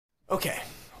Okay,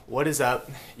 what is up?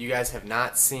 You guys have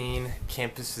not seen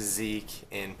Campus Physique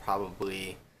in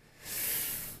probably,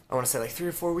 I want to say like 3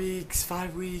 or 4 weeks,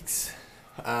 5 weeks.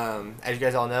 As you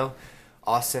guys all know,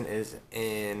 Austin is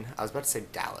in, I was about to say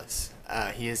Dallas.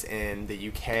 He is in the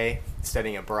UK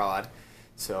studying abroad,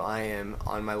 so I am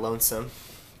on my lonesome,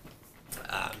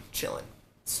 chilling.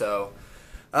 So,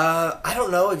 I don't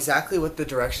know exactly what the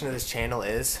direction of this channel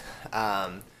is.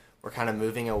 We're kind of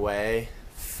moving away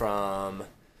from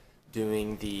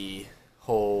doing the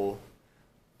whole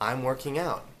I'm working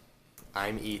out,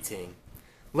 I'm eating,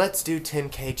 let's do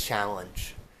 10K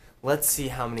challenge, let's see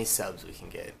how many subs we can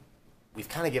get. We've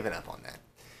kind of given up on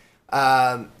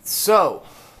that. So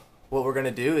what we're going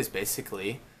to do is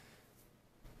basically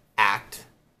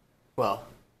we're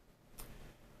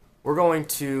going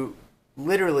to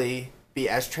literally be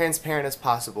as transparent as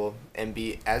possible and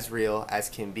be as real as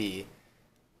can be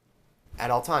at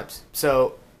all times.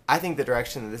 So I think the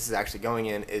direction that this is actually going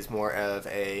in is more of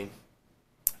a,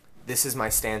 this is my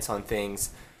stance on things,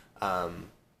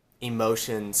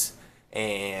 emotions,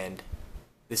 and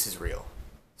this is real.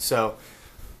 So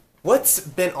what's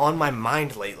been on my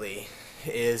mind lately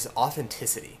is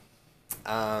authenticity.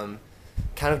 Kind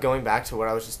of going back to what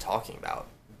I was just talking about,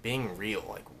 being real.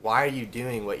 Like, why are you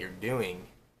doing what you're doing?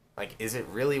 Like, is it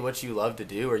really what you love to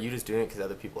do, or are you just doing it because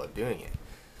other people are doing it?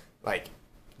 Like,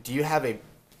 do you have a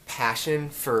passion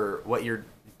for what you're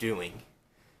doing?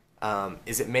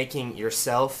 Is it making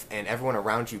yourself and everyone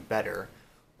around you better,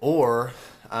 or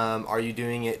are you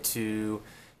doing it to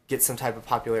get some type of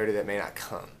popularity that may not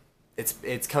come?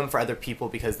 It's come for other people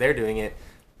because they're doing it,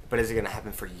 but is it going to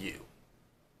happen for you?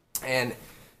 And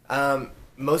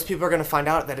most people are going to find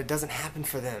out that it doesn't happen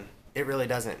for them. It really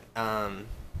doesn't.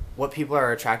 What people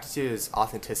are attracted to is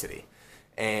authenticity,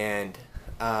 and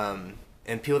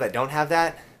people that don't have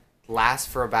that last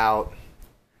for about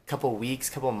a couple weeks,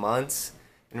 couple months,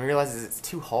 and realizes it's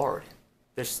too hard.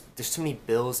 There's too many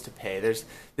bills to pay.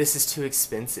 This is too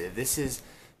expensive. This is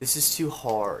too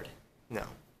hard. No.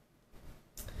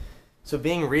 So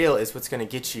being real is what's going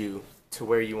to get you to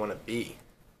where you want to be.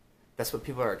 That's what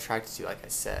people are attracted to, like I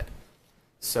said.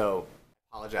 So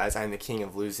I apologize. I'm the king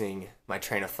of losing my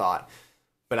train of thought.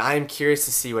 But I am curious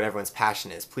to see what everyone's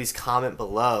passion is. Please comment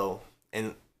below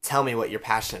and tell me what you're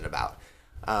passionate about.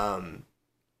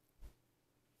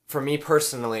 For me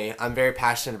personally, I'm very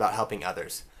passionate about helping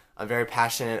others. I'm very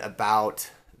passionate about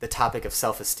the topic of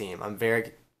self-esteem. I'm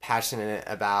very passionate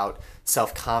about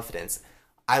self-confidence.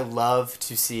 I love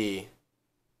to see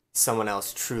someone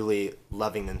else truly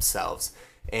loving themselves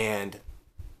and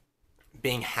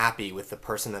being happy with the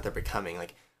person that they're becoming.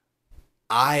 Like,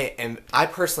 I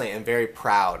personally am very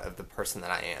proud of the person that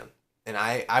I am. And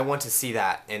I want to see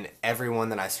that in everyone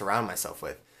that I surround myself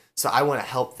with. So I want to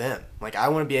help them. Like, I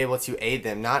want to be able to aid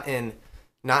them, not in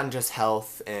just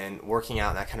health and working out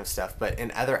and that kind of stuff, but in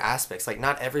other aspects. Like,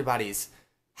 not everybody's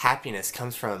happiness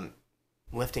comes from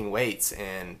lifting weights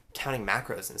and counting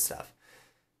macros and stuff.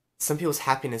 Some people's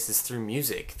happiness is through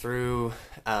music, through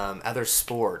other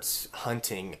sports,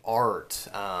 hunting, art,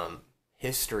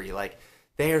 history. Like,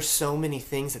 there are so many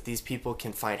things that these people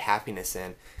can find happiness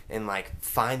in and like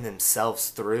find themselves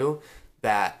through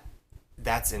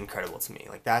that's incredible to me.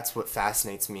 Like, that's what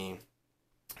fascinates me.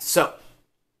 So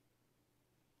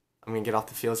I'm gonna get off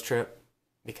the fields trip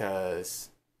because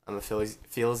I'm a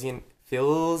Feelzionaire.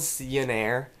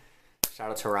 Shout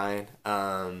out to Ryan.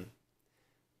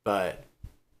 But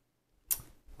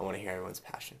I want to hear everyone's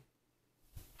passion.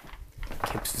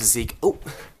 Campus Physique. Oh,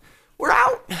 we're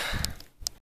out.